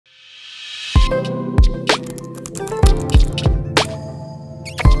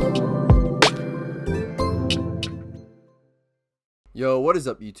Yo, what is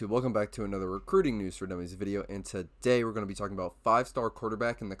up YouTube? Welcome back to another Recruiting News for Dummies video, and today we're going to be talking about 5-star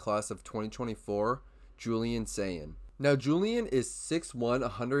quarterback in the class of 2024, Julian Sayin. Now, Julian is 6'1",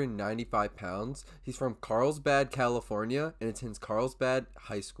 195 pounds. He's from Carlsbad, California, and attends Carlsbad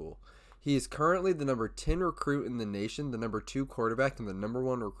High School. He is currently the number 10 recruit in the nation, the number 2 quarterback, and the number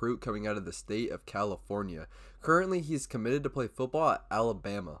 1 recruit coming out of the state of California. Currently, he is committed to play football at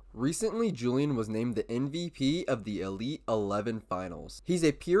Alabama. Recently, Julian was named the MVP of the Elite 11 Finals. He's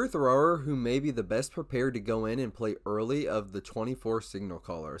a pure thrower who may be the best prepared to go in and play early of the 24 signal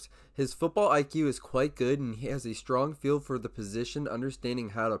callers. His football IQ is quite good, and he has a strong feel for the position, understanding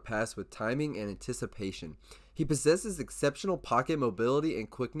how to pass with timing and anticipation. He possesses exceptional pocket mobility and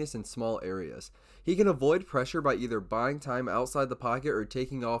quickness in small areas. He can avoid pressure by either buying time outside the pocket or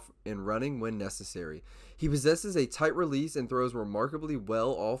taking off and running when necessary. He possesses a tight release and throws remarkably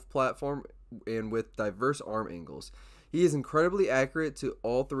well off platform and with diverse arm angles. He is incredibly accurate to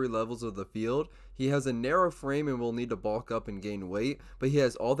all 3 levels of the field. He has a narrow frame and will need to bulk up and gain weight, but he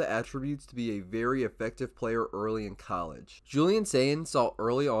has all the attributes to be a very effective player early in college. Julian Sayin saw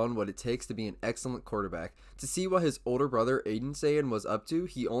early on what it takes to be an excellent quarterback. To see what his older brother Aiden Sayin was up to,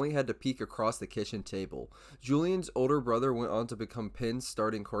 he only had to peek across the kitchen table. Julian's older brother went on to become Penn's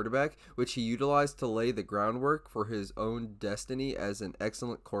starting quarterback, which he utilized to lay the groundwork for his own destiny as an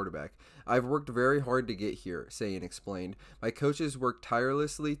excellent quarterback. "I've worked very hard to get here," Sayin explained. "My coaches worked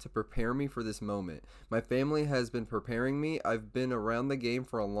tirelessly to prepare me for this moment. My family has been preparing me. I've been around the game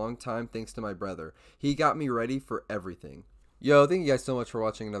for a long time thanks to my brother. He got me ready for everything." Yo, thank you guys so much for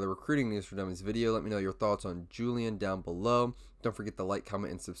watching another Recruiting News for Dummies video. Let me know your thoughts on Julian down below. Don't forget to like,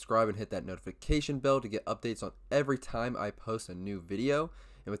 comment, and subscribe, and hit that notification bell to get updates on every time I post a new video.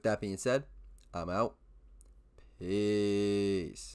 And with that being said, I'm out. Peace.